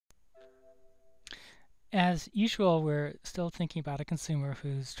As usual, we're still thinking about a consumer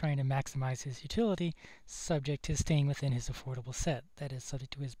who's trying to maximize his utility, subject to staying within his affordable set, that is,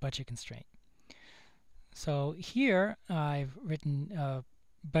 subject to his budget constraint. So here I've written a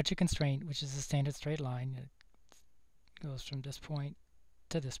budget constraint, which is a standard straight line. It goes from this point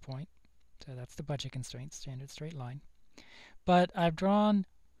to this point. So that's the budget constraint, standard straight line. But I've drawn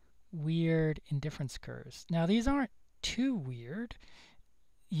weird indifference curves. Now these aren't too weird.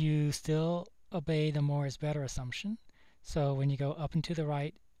 You still obey the more is better assumption. So when you go up and to the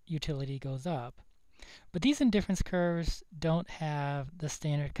right, utility goes up. But these indifference curves don't have the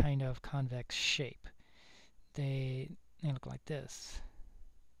standard kind of convex shape. They look like this.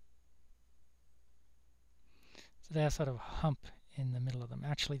 So they have sort of a hump in the middle of them.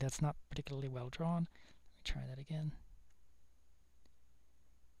 Actually, that's not particularly well drawn. Let me try that again.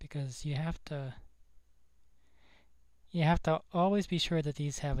 Because you have to always be sure that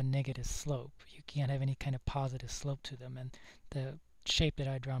these have a negative slope. You can't have any kind of positive slope to them, and the shape that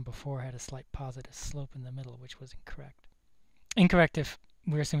I'd drawn before had a slight positive slope in the middle, which was incorrect. Incorrect if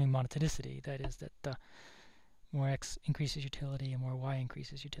we're assuming monotonicity, that is, that the more x increases utility and more y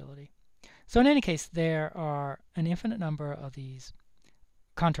increases utility. So in any case, there are an infinite number of these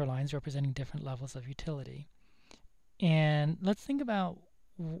contour lines representing different levels of utility. And let's think about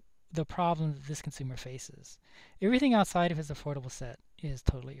the problem that this consumer faces. Everything outside of his affordable set is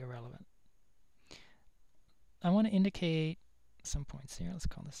totally irrelevant. I want to indicate some points here. Let's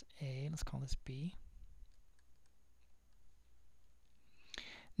call this A, let's call this B.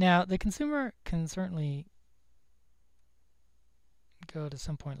 Now, the consumer can certainly go to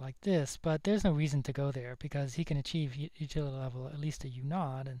some point like this, but there's no reason to go there because he can achieve utility level at least a U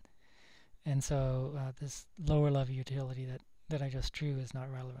naught, and so this lower level utility that I just drew is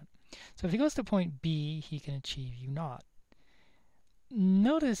not relevant. So if he goes to point B, he can achieve U naught.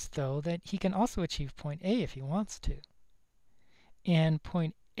 Notice, though, that he can also achieve point A if he wants to. And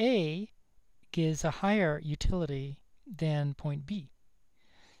point A gives a higher utility than point B.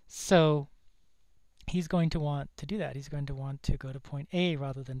 So he's going to want to do that. He's going to want to go to point A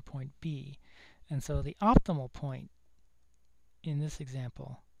rather than point B. And so the optimal point in this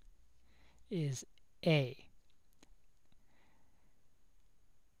example is A.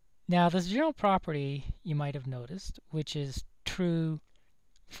 Now, this general property you might have noticed, which is true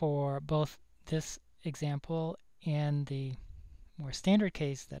for both this example and the more standard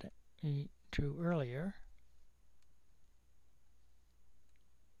case that we drew earlier,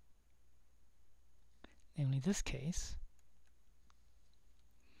 namely this case,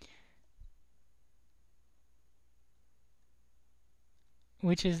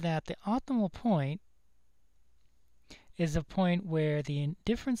 which is that the optimal point is a point where the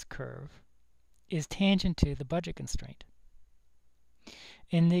indifference curve is tangent to the budget constraint.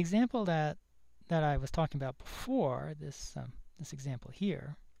 In the example that I was talking about before, this example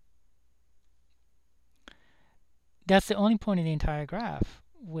here, that's the only point in the entire graph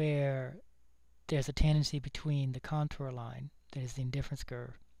where there's a tangency between the contour line, that is the indifference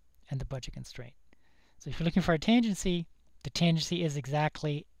curve, and the budget constraint. So if you're looking for a tangency, the tangency is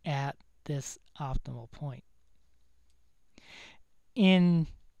exactly at this optimal point. In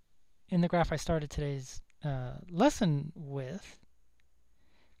the graph I started today's lesson with,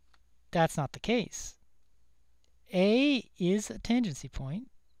 that's not the case. A is a tangency point,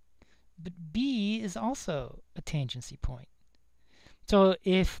 but B is also a tangency point. So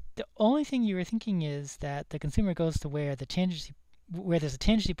if the only thing you were thinking is that the consumer goes to where there's a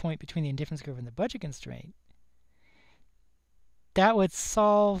tangency point between the indifference curve and the budget constraint, that would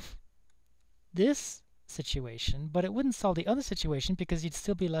solve this situation, but it wouldn't solve the other situation because you'd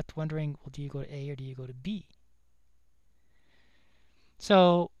still be left wondering, well, do you go to A or do you go to B?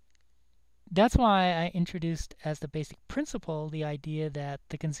 So that's why I introduced as the basic principle the idea that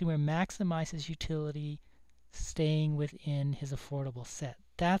the consumer maximizes utility staying within his affordable set.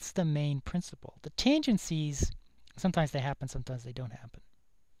 That's the main principle. The tangencies, sometimes they happen, sometimes they don't happen.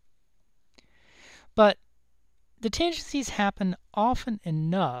 But the tangencies happen often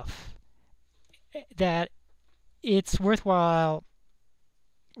enough that it's worthwhile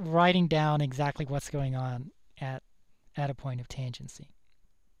writing down exactly what's going on at a point of tangency.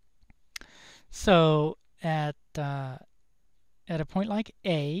 So at a point like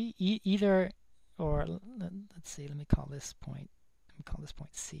A, either, or let's see, let me call this point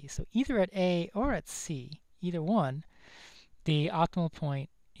C. So either at A or at C, either one, the optimal point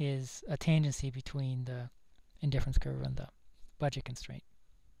is a tangency between the indifference curve and the budget constraint.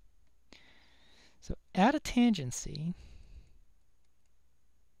 So at a tangency,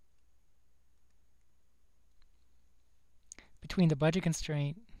 between the budget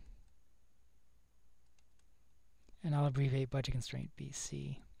constraint and I'll abbreviate budget constraint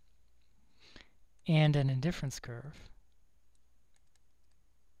BC, and an indifference curve,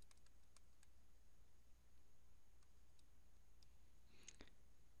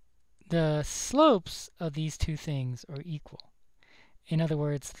 the slopes of these two things are equal. In other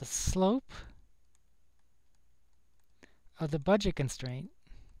words, the slope of the budget constraint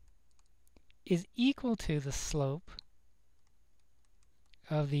is equal to the slope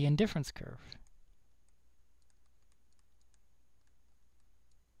of the indifference curve.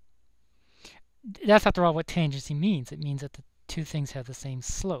 That's, after all, what tangency means. It means that the two things have the same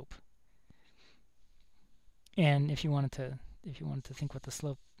slope. And if you wanted to think what the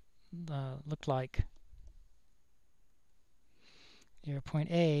slope looked like, your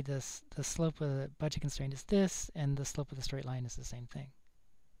point A, the slope of the budget constraint is this, and the slope of the straight line is the same thing.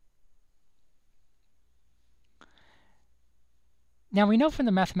 Now we know from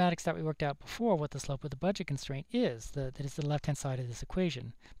the mathematics that we worked out before what the slope of the budget constraint is. That is the left-hand side of this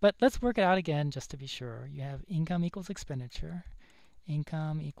equation. But let's work it out again just to be sure. You have income equals expenditure.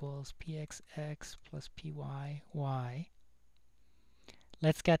 Income equals pxx plus pyy.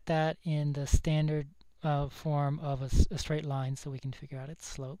 Let's get that in the standard form of a straight line so we can figure out its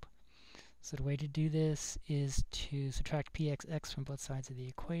slope. So the way to do this is to subtract pxx from both sides of the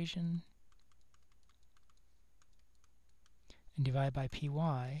equation and divide by py.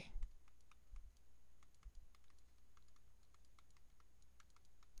 Okay,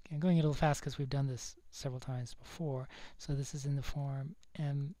 I'm going a little fast because we've done this several times before. So this is in the form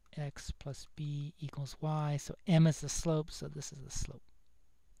mx plus b equals y. So m is the slope, so this is the slope.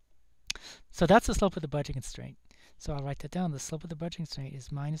 So that's the slope of the budget constraint. So I'll write that down. The slope of the budget constraint is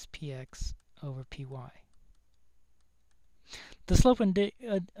minus px over py. The slope of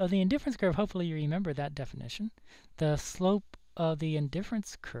the indifference curve, hopefully you remember that definition. The slope of the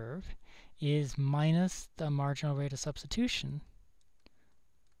indifference curve is minus the marginal rate of substitution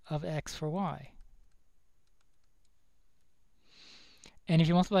of x for y. And if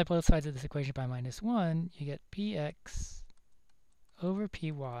you multiply both sides of this equation by minus 1, you get px over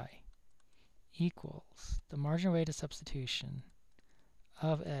py equals the marginal rate of substitution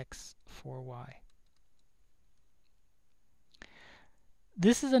of x for y.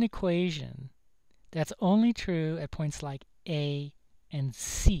 This is an equation that's only true at points like A and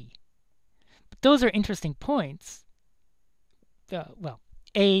C. But those are interesting points. Well,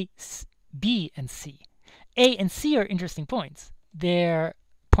 A, B, and C. A and C are interesting points. They're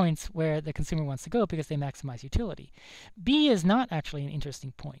points where the consumer wants to go because they maximize utility. B is not actually an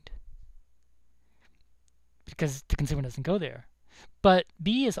interesting point because the consumer doesn't go there. But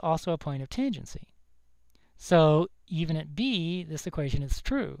B is also a point of tangency. So even at B, this equation is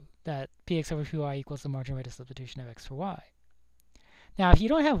true, that px over py equals the marginal rate of substitution of x for y. Now, if you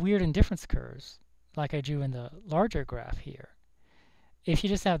don't have weird indifference curves, like I drew in the larger graph here, if you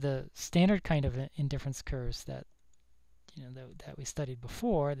just have the standard kind of indifference curves that that we studied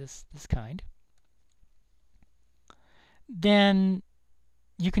before, this kind, then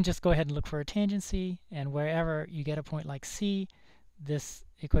you can just go ahead and look for a tangency, and wherever you get a point like C, this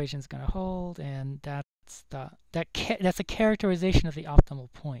equation is going to hold, and that's a characterization of the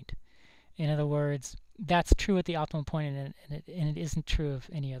optimal point. In other words, that's true at the optimal point, and it isn't true of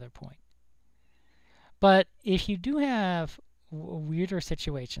any other point. But if you do have weirder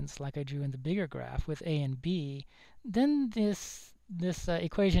situations, like I drew in the bigger graph with A and B, then this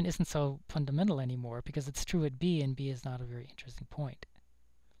equation isn't so fundamental anymore because it's true at B, and B is not a very interesting point.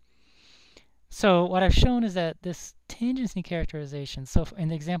 So what I've shown is that this tangency characterization, so in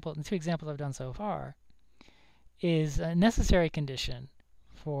the two examples I've done so far, is a necessary condition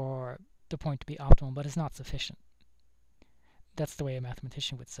for the point to be optimal, but is not sufficient. That's the way a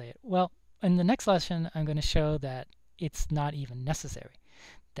mathematician would say it. Well, in the next lesson, I'm going to show that it's not even necessary,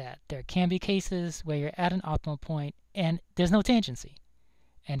 that there can be cases where you're at an optimal point and there's no tangency.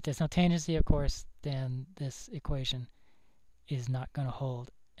 And if there's no tangency, of course, then this equation is not going to hold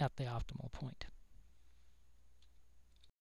at the optimal point.